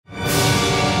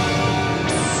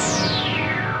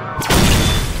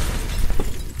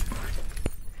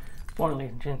Morning,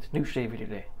 ladies and gents. New shave video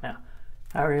today. Now,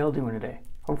 how are y'all doing today?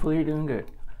 Hopefully you're doing good.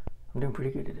 I'm doing pretty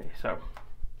good today. So,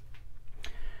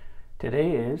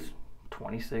 today is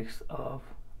 26th of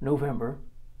November.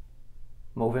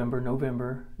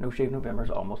 November. No shave November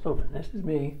is almost over. And this is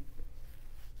me.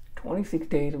 26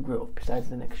 days of growth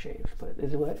besides the next shaves. But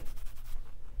this is what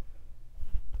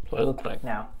it looks like.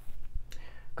 Now,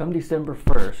 come December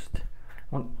 1st,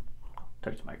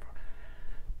 touch the microphone.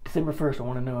 December 1st, I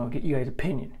want to know, get you guys'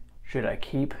 opinion. Should I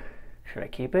keep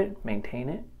it, maintain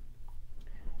it,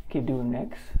 keep doing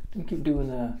necks, keep doing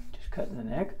just cutting the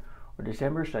neck, or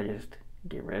December, should I just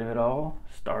get rid of it all,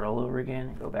 start all over again,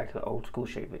 and go back to the old school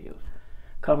shave videos?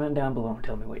 Comment down below and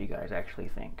tell me what you guys actually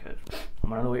think, because I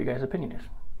want to know what your guys' opinion is.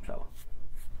 So,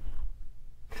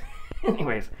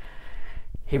 anyways,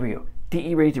 here we go.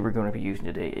 DE razor we're going to be using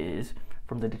today is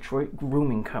from the Detroit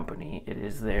Grooming Company. It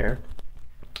is the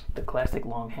classic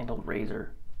long-handled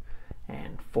razor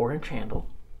and 4-inch handle.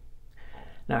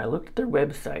 Now I looked at their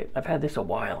website. I've had this a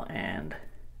while and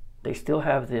they still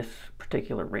have this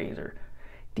particular razor,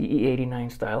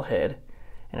 DE89 style head,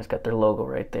 and it's got their logo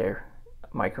right there,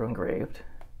 micro engraved,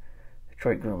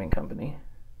 Detroit Grooming Company,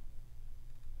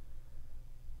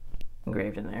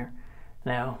 engraved in there.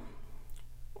 Now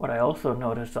what I also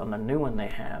noticed on the new one they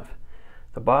have,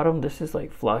 the bottom, this is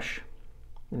like flush.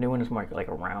 The new one is marked like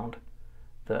around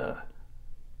the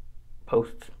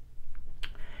posts.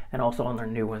 And also on their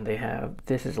new one they have,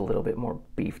 this is a little bit more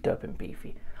beefed up and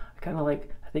beefy. I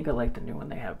think I like the new one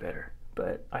they have better,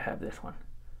 but I have this one.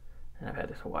 And I've had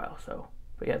this a while, so.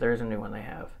 But yeah, there is a new one they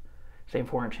have. Same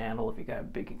 4-inch handle if you got a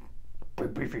big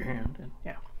beefy hand, and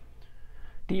yeah.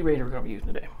 DE razor we're gonna be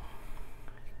using today.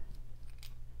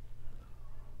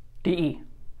 DE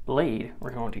Blade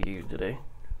we're going to use today.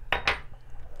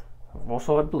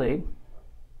 Voskhod Blade.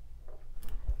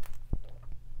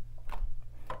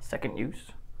 Second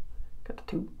use. Got the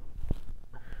tube.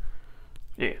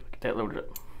 Yeah, get that loaded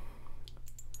up.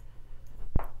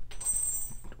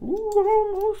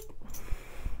 Ooh,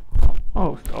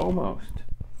 almost.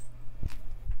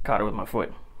 Caught it with my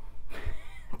foot.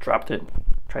 Dropped it.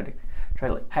 Tried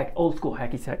to like hack, old school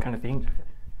hacky sack kind of thing.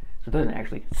 So it doesn't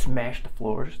actually smash the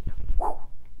floor. Just whoo,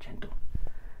 gentle.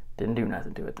 Didn't do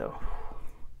nothing to it though.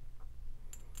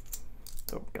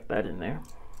 So got that in there.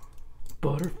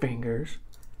 Butterfingers.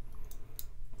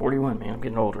 41, man, I'm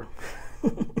getting older. I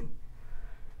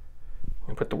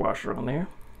put the washer on there.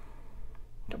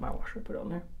 Got my washer put on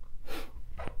there.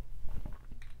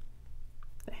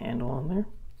 The handle on there.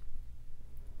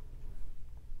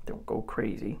 Don't go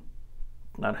crazy.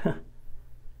 It's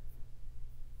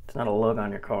not a lug on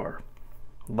your car.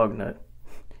 Lug nut.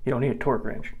 You don't need a torque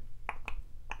wrench.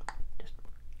 Just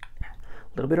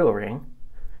a little bit of overhang.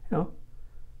 You know,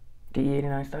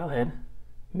 DE89 style head.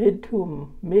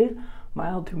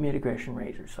 Mild to mid aggression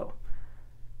razor. So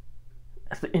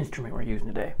that's the instrument we're using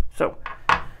today. So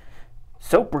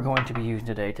soap we're going to be using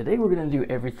today. Today we're going to do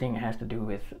everything it has to do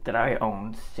with that I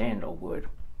own, Sandalwood.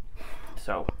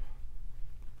 So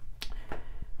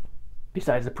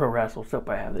besides the Proraso soap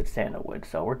I have, that's Sandalwood.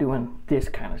 So we're doing this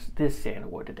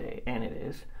Sandalwood today, and it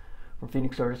is from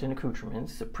Phoenix Artisan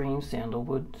Accoutrements, Supreme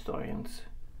Sandalwood Science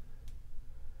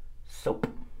Soap.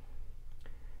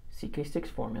 CK6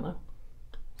 formula,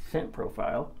 scent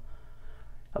profile,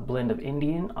 a blend of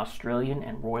Indian, Australian,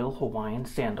 and Royal Hawaiian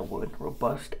sandalwood,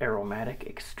 robust, aromatic,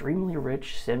 extremely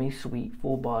rich, semi-sweet,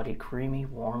 full-bodied, creamy,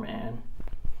 warm, and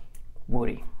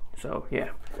woody. So yeah,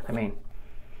 I mean,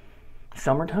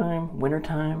 summertime,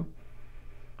 wintertime,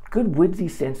 good woodsy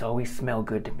scents always smell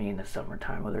good to me in the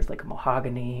summertime, whether it's like a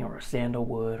mahogany or a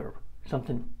sandalwood or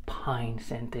something pine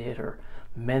scented or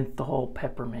menthol,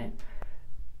 peppermint.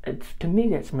 To me,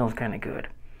 that smells kind of good.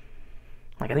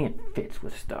 Like, I think it fits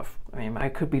with stuff. I mean,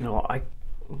 I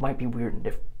might be weird and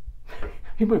different.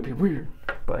 It might be weird,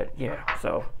 but yeah.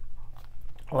 So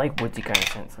I like woodsy kind of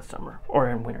scents in summer or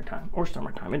in wintertime or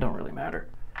summertime. It don't really matter.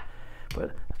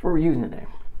 But that's what we're using today.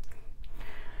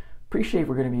 Preshave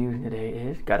we're going to be using today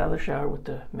is got out of the shower with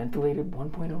the mentholated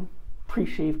 1.0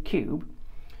 Preshave cube.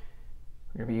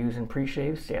 We're going to be using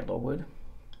Preshave Sandalwood.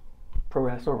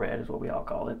 Proraso Red is what we all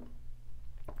call it.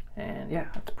 And yeah,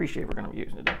 that's the Preshave we're going to be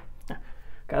using today.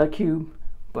 Got a cube,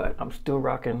 but I'm still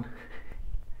rocking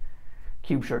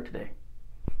cube shirt today.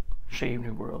 Shave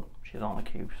New World. She's on the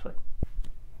cube. She's like.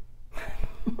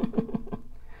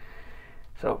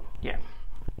 So yeah,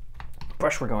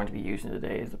 brush we're going to be using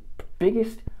today is the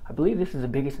biggest. I believe this is the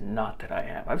biggest knot that I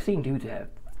have. I've seen dudes have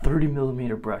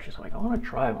 30mm brushes. I'm like, I want to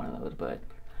try one of those, but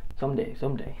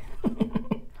someday.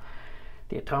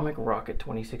 The Atomic Rocket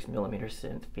 26mm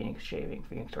Synth Phoenix Shaving,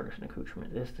 Phoenix Artisan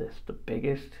Accoutrement. This is the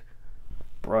biggest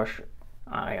brush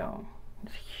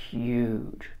It's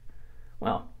huge.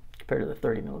 Well, compared to the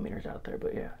 30 millimeters out there,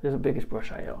 but yeah, this is the biggest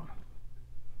brush I own.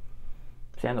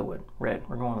 Sandalwood, red.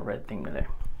 We're going on the red theme today.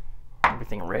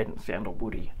 Everything red and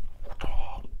sandalwoody.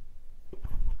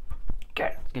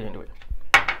 Okay, let's get into it.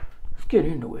 Let's get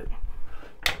into it.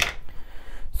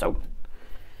 So,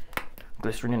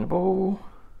 glycerin in the bowl.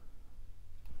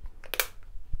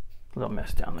 A little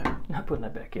mess down there. Not putting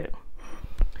that back yet.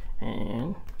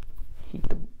 And heat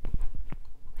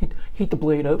the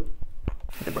blade up.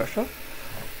 Heat the brush up.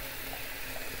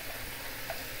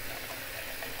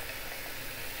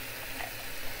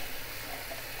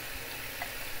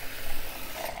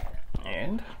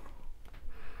 And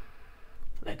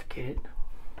let's get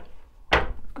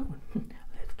going.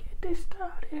 Let's get this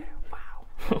started. Wow.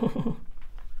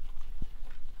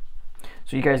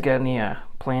 So you guys got any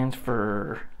plans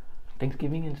for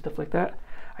Thanksgiving and stuff like that?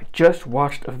 I just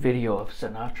watched a video of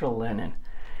Sinatra Lennon,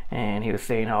 and he was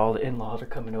saying how all the in-laws are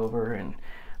coming over, and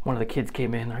one of the kids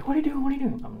came in, like, what are you doing? What are you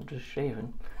doing? I'm just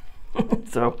shaving.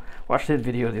 So watched his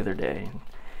video the other day, and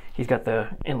he's got the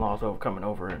in-laws coming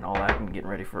over and all that, and getting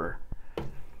ready for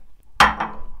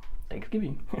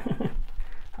Thanksgiving.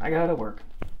 I gotta work.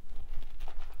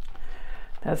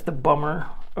 That's the bummer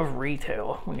of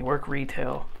retail. When you work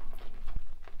retail,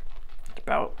 it's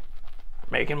about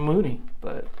making money.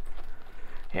 But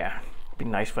yeah, it'd be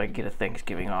nice if I could get a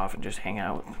Thanksgiving off and just hang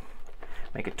out,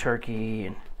 make a turkey,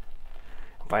 and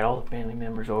invite all the family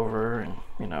members over, and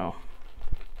you know.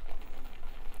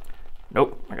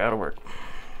 Nope, I gotta work.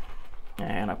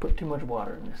 And I put too much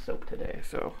water in this soap today,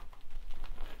 so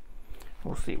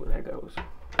we'll see where that goes.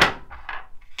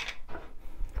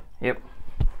 Yep.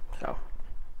 So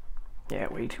yeah,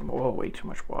 way too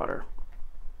much water.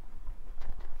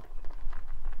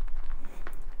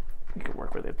 You can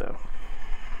work with it though.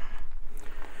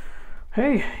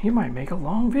 Hey, you might make a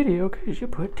long video because you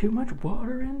put too much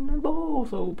water in the bowl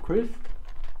soap, Chris.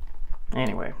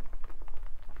 Anyway,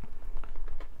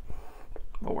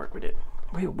 we'll work with it.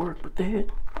 We'll work with it.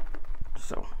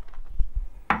 So,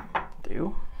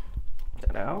 do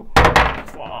that out.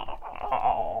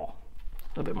 A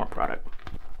little bit more product.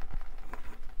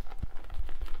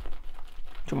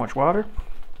 Too much water,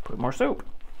 put more soap.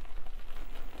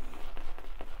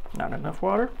 Not enough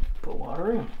water, put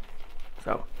water in.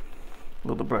 So, a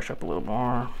little brush up a little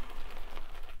more.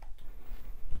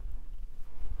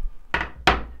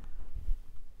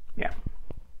 Yeah.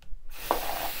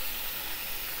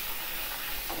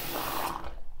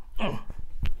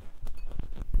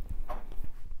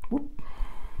 Whoop.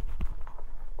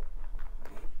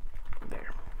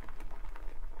 There.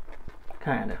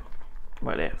 Kinda.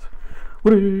 What is?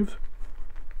 What is?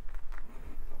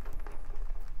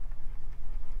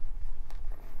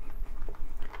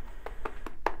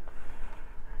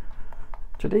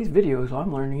 Today's video is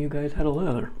I'm learning you guys how to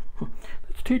leather.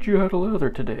 Let's teach you how to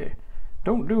leather today.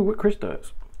 Don't do what Chris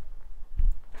does.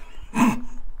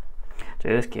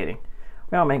 Just kidding.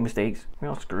 We all make mistakes. We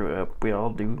all screw up. We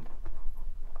all do.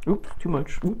 Oops, too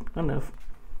much. Oop, enough.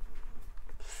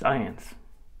 Science.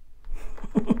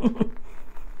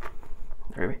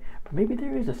 But maybe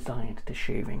there is a science to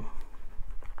shaving.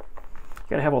 You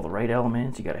gotta have all the right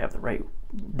elements. You gotta have the right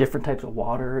different types of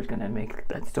water. It's gonna make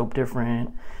that soap different.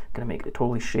 It's gonna make the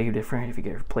totally shave different. If you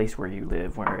get a place where you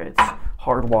live where it's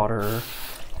hard water,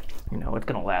 you know, it's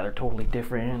gonna lather totally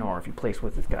different. Or if you place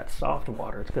with it's got soft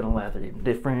water, it's gonna lather even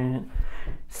different.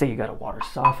 Say you got a water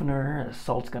softener, the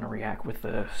salt's gonna react with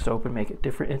the soap and make it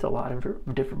different. It's a lot of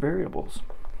different variables.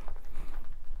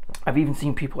 I've even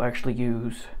seen people actually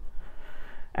use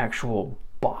actual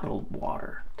bottled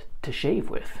water to shave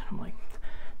with. I'm like,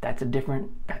 that's a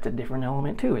different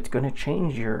element too. It's going to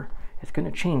change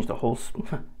the whole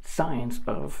science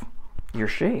of your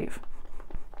shave.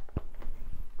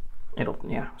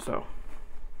 So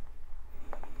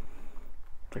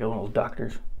it's like one of those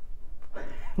doctors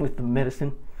with the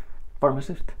medicine,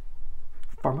 pharmacist,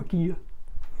 pharmakia.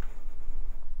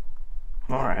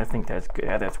 All right, I think that's good.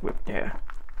 Yeah, that's whipped. Yeah,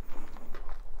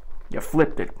 you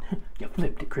flipped it. You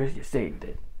flipped it, Chris. You saved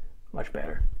it. Much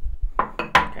better.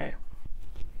 Okay.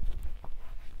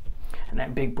 And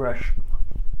that big brush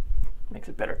makes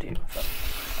it better too. So.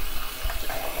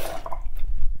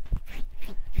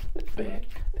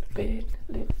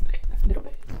 Little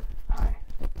bit. All right.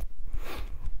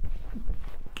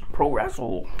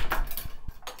 Proraso.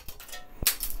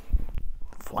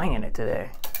 Flinging it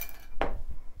today.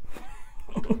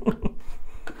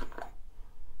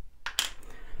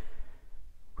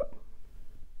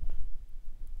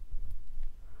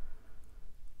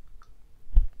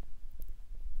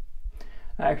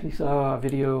 I actually saw a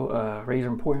video, razor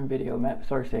important video, Matt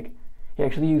Sarsik. He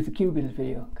actually used the cube in his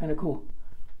video. Kind of cool.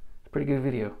 It's a pretty good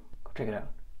video. Go check it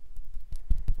out.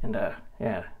 And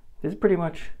yeah, this is pretty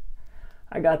much,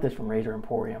 I got this from Razor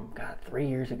Emporium, God, 3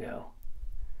 years ago.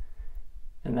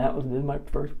 And this is my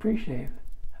first pre-shave.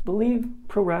 I believe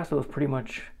Proraso is pretty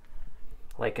much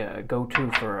like a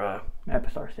go-to for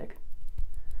Episar stick.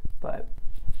 But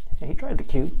yeah, he tried the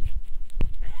cube.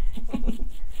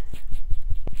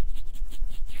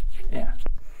 Yeah.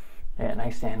 Yeah,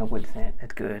 nice sandalwood scent.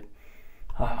 It's good.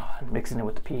 Oh, I'm mixing it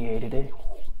with the PA today.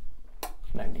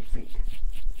 Magnifique.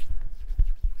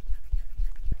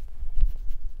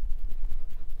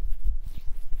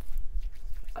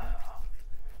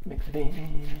 Mix it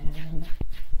in.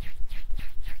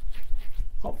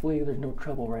 Hopefully there's no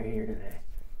trouble right here today.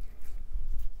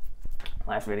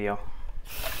 Last video.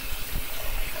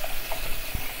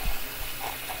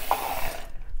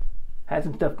 Had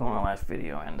some stuff going on last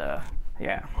video, and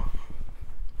yeah.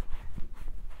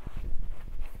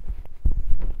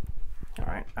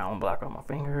 Alright, almond black on my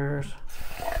fingers.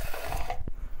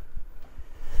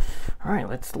 Alright,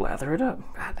 let's lather it up.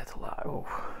 God, that's a lot. Oh.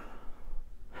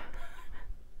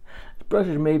 This brush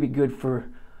is maybe good for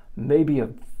maybe a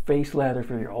face lather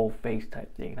for your whole face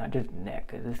type thing, not just neck,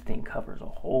 because this thing covers a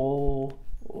whole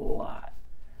lot.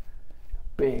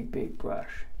 Big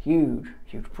brush. Huge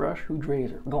brush. Huge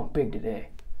razor. We're going big today.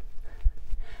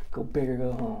 Go big or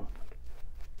go home.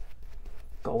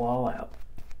 Go all out.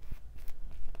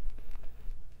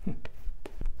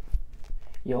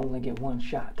 You only get one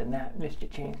shot. Tonight missed your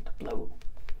chance to blow.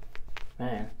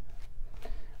 Man.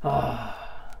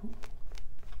 Ah.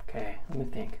 Okay, let me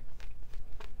think.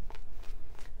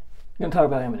 I'm gonna talk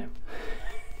about Eminem.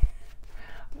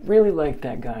 Really liked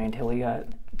that guy until he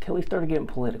started getting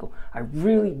political. I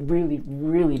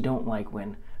really don't like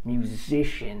when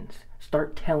musicians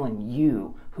start telling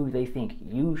you who they think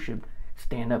you should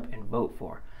stand up and vote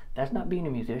for. That's not being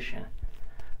a musician.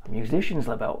 A musician is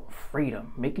about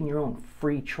freedom, making your own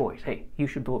free choice. Hey, you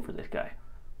should vote for this guy.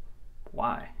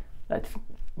 Why?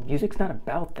 Music's not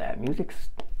about that. Music's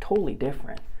totally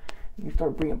different. You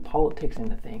start bringing politics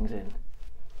into things, and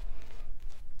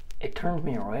it turns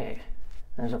me away.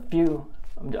 There's a few.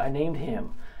 I named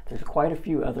him. There's quite a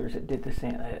few others that did the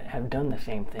same, that have done the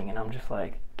same thing, and I'm just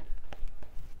like,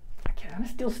 I kind of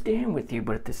still stand with you,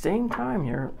 but at the same time,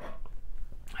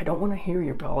 I don't want to hear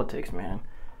your politics, man.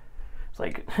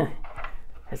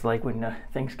 It's like when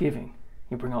Thanksgiving,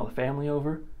 you bring all the family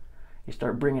over, you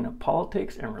start bringing up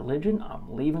politics and religion,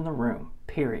 I'm leaving the room,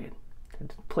 period.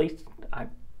 It's a place, I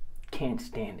can't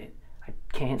stand it. I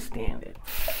can't stand it.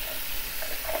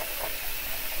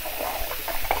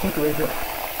 I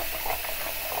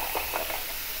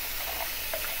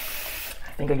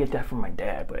think I get that from my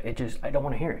dad, but I don't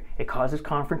want to hear it. It causes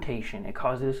confrontation. It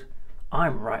causes,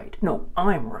 I'm right. No,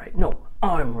 I'm right. No,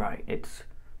 I'm right.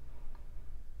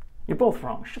 You're both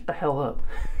wrong. Shut the hell up.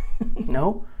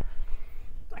 No,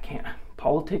 I can't.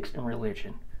 Politics and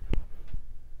religion.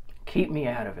 Keep me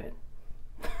out of it.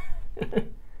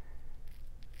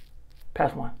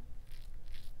 Pass one.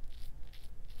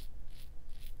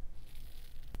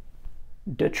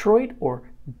 Detroit or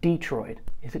Detroit?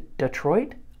 Is it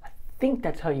Detroit? I think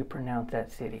that's how you pronounce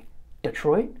that city.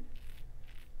 Detroit?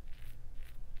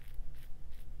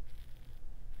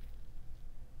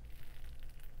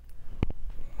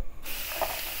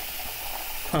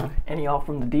 Huh. Any y'all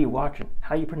from the D watching?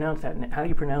 How you pronounce that? How do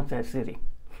you pronounce that city?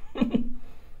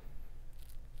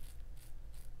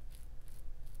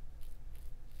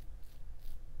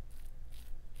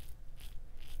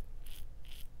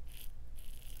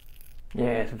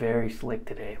 Yeah, it's very slick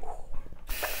today.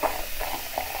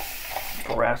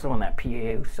 Proraso and that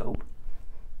PAO soap.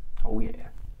 Oh yeah.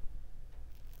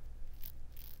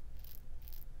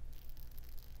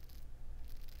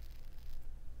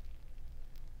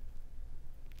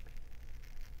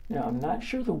 Now I'm not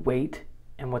sure the weight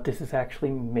and what this is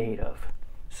actually made of,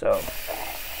 so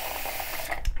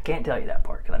I can't tell you that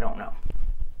part because I don't know.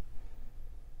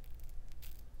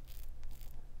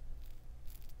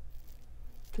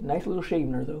 It's a nice little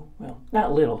shavener though. Well,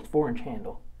 not little, it's 4-inch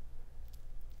handle.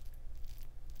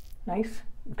 Nice.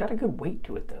 It's got a good weight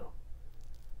to it though.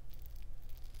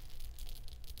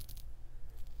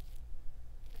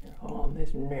 On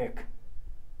this neck.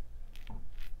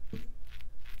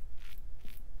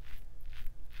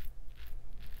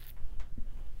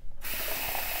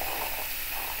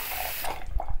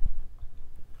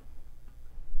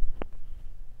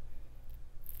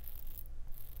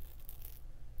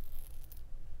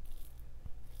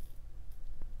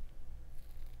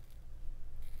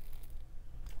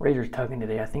 Razor's tugging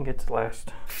today. I think it's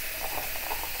last.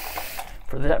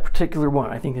 For that particular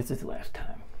one, I think this is the last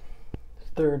time.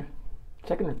 It's third.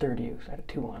 Second or third use. I had a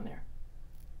 2 on there.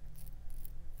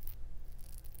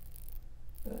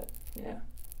 But yeah.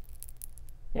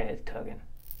 Yeah, it's tugging.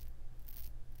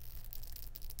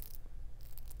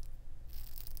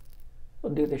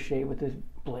 We'll do the shave with this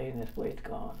blade, and this blade's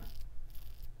gone.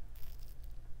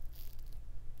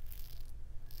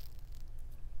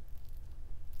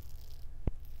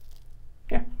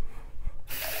 Yeah.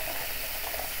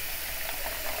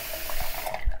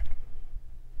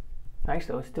 Nice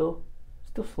though, it's still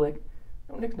slick.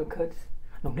 No nicks, no cuts.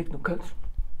 No nicks, no cuts.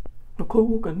 No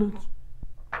coconuts.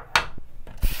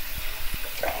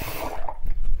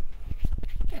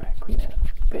 Alright, clean that up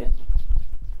a bit.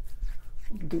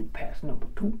 Do pass number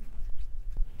 2.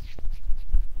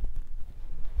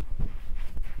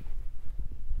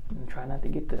 And try not to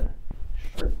get the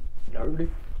shirt dirty.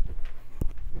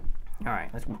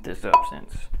 Alright, let's whip this up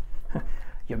since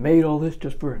you made all this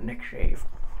just for a neck shave.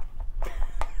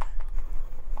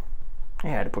 I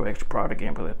had to put extra product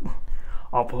in, but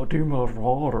I'll put too much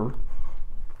water.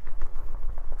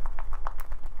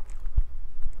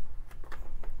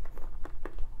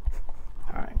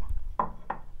 Alright.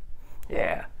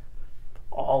 Yeah.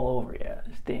 All over, yeah,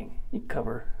 this thing. You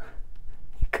cover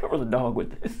the dog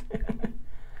with this.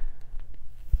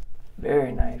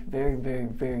 Very nice. Very, very,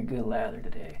 very good lather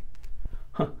today.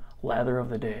 Lather of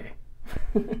the day.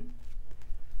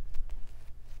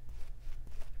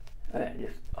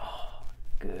 Just, oh,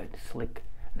 good, slick,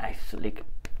 nice, slick.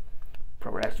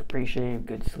 Proraso Preshave,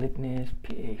 good slickness.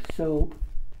 PA soap,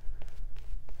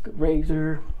 good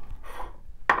razor.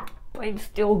 Blade's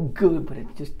still good, but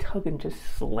it's just tugging just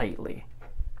slightly.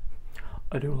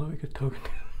 I don't like it tugging.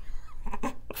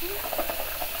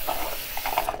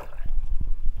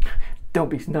 Don't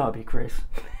be snobby, Chris.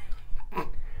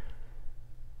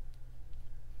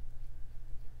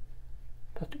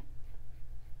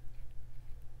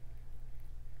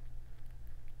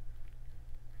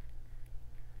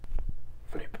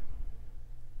 Flip.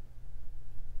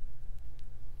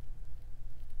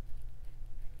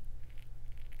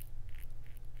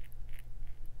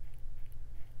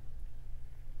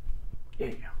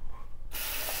 Yeah.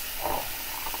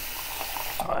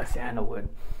 Oh, that's Sandalwood.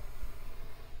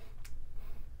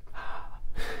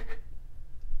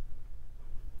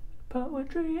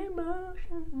 Poetry in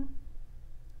motion.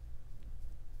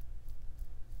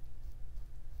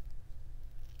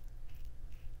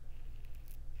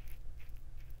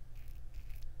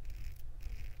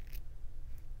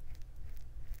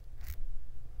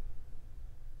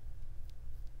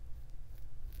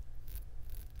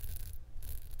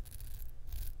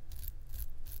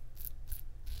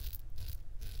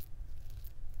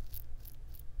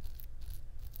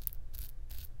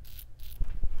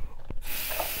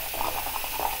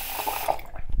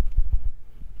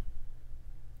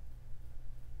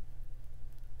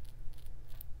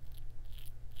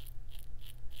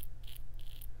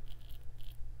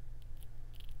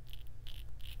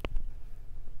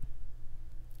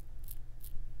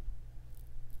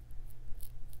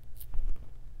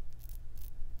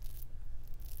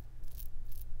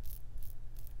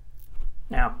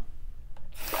 Now,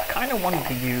 I kind of wanted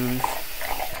to use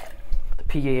the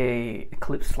PAA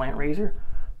Eclipse slant razor,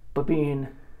 but being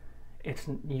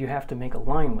you have to make a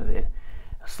line with it.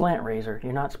 A slant razor,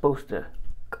 you're not supposed to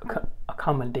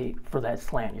accommodate for that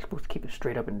slant. You're supposed to keep it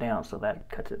straight up and down so that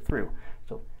cuts it through.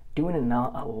 So doing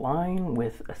a line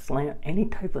with a slant, any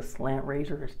type of slant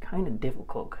razor is kind of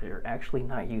difficult because you're actually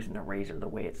not using the razor the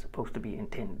way it's supposed to be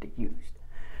intended to use.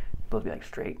 It's supposed to be like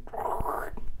straight,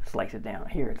 slice it down.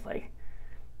 Here it's like,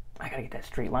 I gotta get that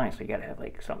straight line, so you gotta have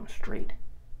like something straight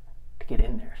to get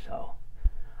in there. So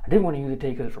I didn't want to use it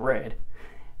today because it's red,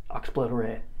 oxblood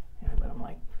red, but I'm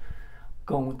like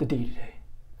going with the D today.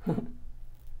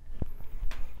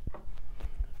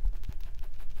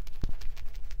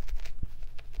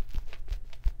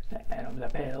 Adam's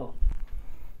that pedal.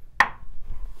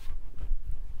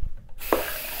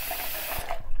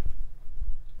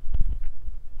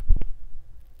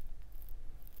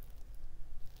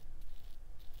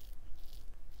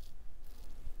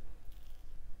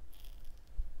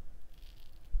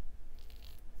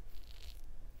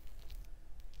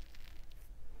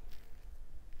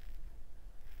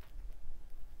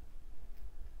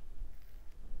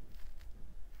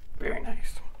 Very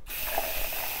nice.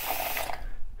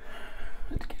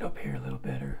 Let's get up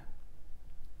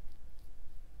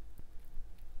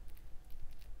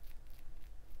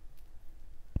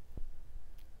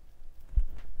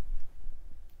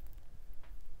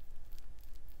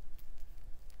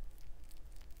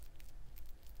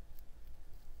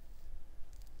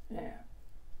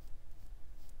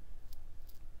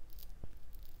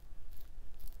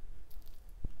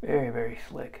Very, very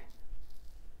slick.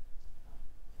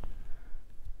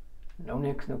 No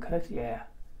nicks, no cuts, yeah.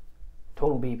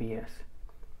 Total BBS.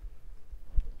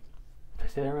 Did I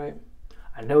say that right?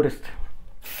 I noticed.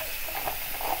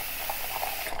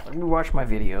 When you watch my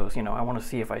videos, you know, I want to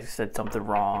see if I said something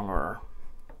wrong or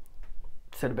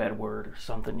said a bad word or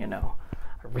something, you know.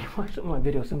 I rewatch some of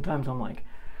my videos. Sometimes I'm like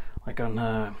on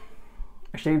a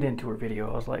shaved in tour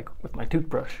video, I was like, with my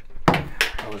toothbrush.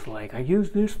 I was like, I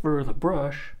use this for the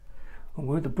brush. And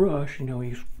with the brush, you know,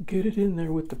 you get it in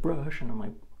there with the brush. And I'm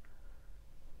like,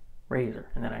 razor.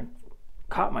 And then I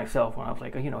caught myself when I was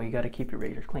like, you know, you got to keep your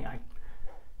razors clean.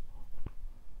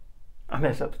 I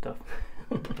mess up stuff.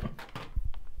 You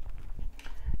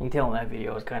can tell in that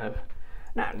video I was kind of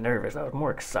not nervous. I was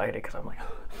more excited because I'm like,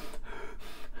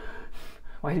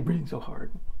 why is he breathing so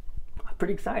hard? I'm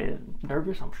pretty excited,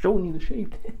 nervous. I'm showing you the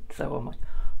shave. So I'm like,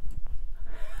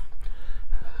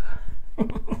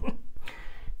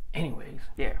 anyways,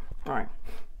 yeah. All right.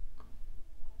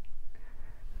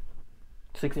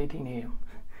 6:18 a.m.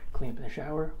 Clean up in the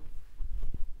shower.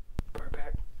 Put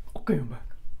back. Okay, I'm back.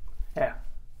 Yeah.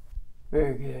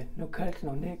 Very good. No cuts,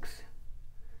 no nicks.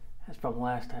 That's from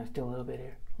last time. Still a little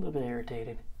bit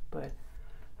irritated, but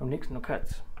no nicks, no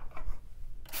cuts.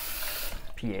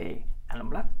 PA Alum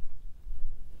Black.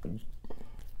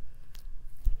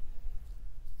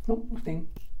 Nope, no sting.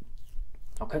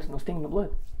 No cuts, no sting, no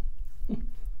blood.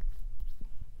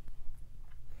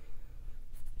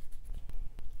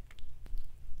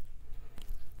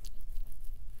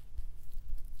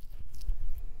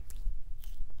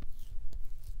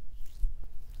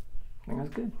 I think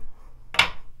that's good.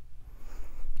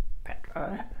 Pat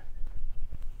dry.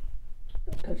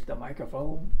 Touch the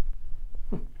microphone.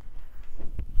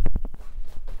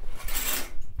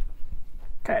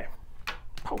 Okay.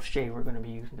 Post shave we're going to be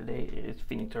using today is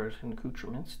Phoenix Artisan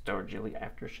Accoutrements Star Jelly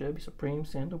Aftershave Supreme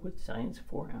Sandalwood Science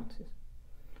 4 ounces.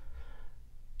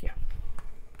 Yeah.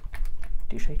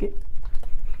 Do you shake it?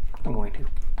 I'm going to.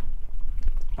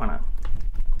 Why not?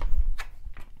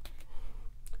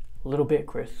 A little bit,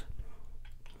 Chris.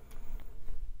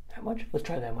 That much? Let's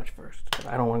try that much first.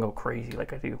 I don't want to go crazy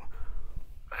like I do.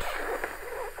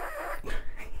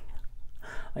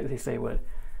 Like they say, well,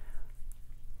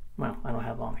 I don't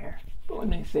have long hair. But when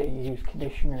they say you use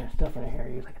conditioner and stuff in the hair,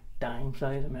 you use like a dime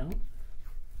size amount.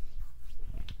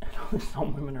 And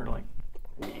some women are like,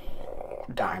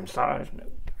 dime size? No.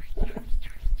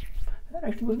 That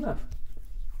actually was enough.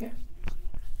 Yeah.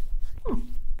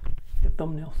 The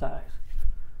thumbnail size.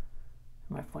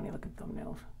 My funny looking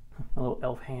thumbnails. My little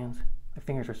elf hands. My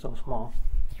fingers are so small.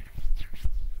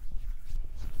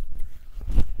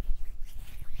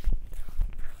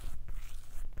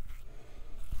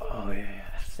 Oh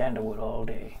yeah, sandalwood all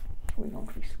day. We're gonna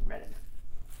be shredded.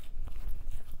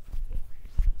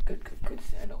 Good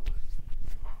sandalwood.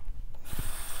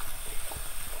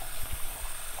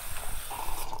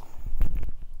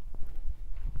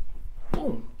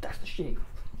 Boom, that's the shave.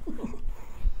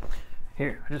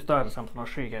 Here, I just thought of something. I'll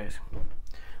show you guys.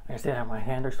 Like I said, my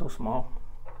hands are so small.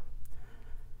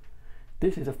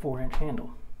 This is a 4-inch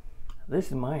handle. This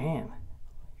is my hand.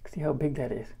 See how big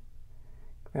that is?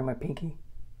 Compare my pinky.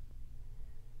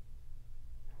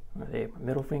 My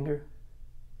middle finger.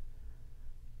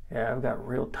 Yeah, I've got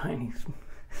real tiny,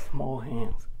 small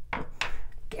hands.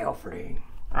 Girlfriend.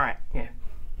 Alright, yeah.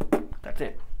 That's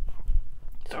it.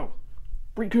 So,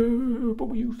 recap what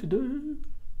we used today.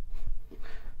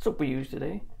 Soap we used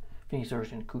today. Phoenix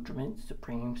Artisan Accoutrements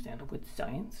Supreme Sandalwood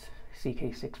Science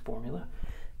CK6 formula.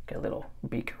 Got a little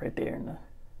beak right there in the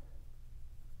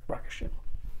rocket ship.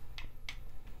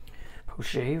 Post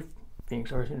shave.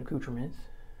 Phoenix Artisan Accoutrements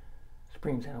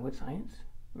Supreme Sandalwood Science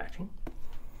matching.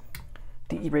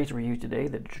 DE razor we used today.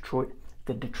 The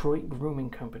Detroit Grooming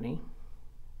Company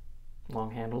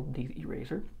long handled DE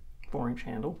razor, 4-inch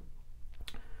handle.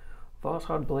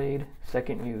 Voskhod blade,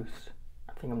 second use.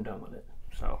 I think I'm done with it.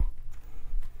 So,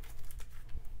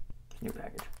 new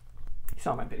package. You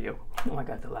saw my video. Oh, I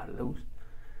got a lot of those.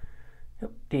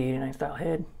 Yep, D89 style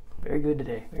head. Very good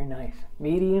today. Very nice.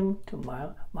 Medium to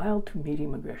mild to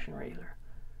medium aggression razor.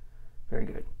 Very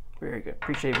good. Very good.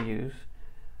 Preshave we use.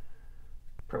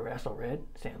 Proraso red,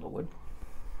 sandalwood.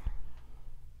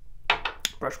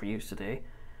 Brush we use today.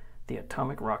 The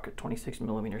Atomic Rocket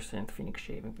 26mm synth Phoenix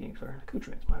Shaving Phoenix Artisan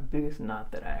Accoutrements. My biggest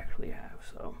knot that I actually have.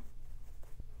 So,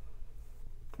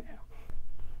 yeah.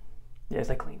 Yes,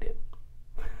 I cleaned it.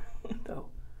 So,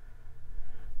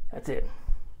 that's it.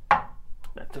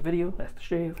 That's the video. That's the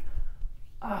shave.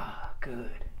 Ah, good.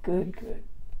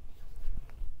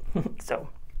 So,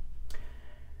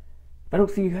 if I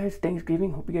don't see you guys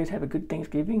Thanksgiving, hope you guys have a good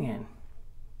Thanksgiving and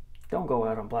Don't go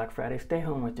out on Black Friday. Stay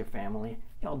home with your family.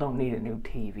 Y'all don't need a new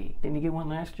TV. Didn't you get one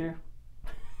last year?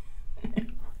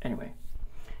 Anyway,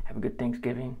 have a good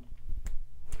Thanksgiving,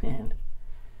 and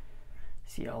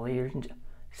see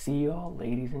y'all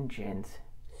ladies and gents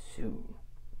soon.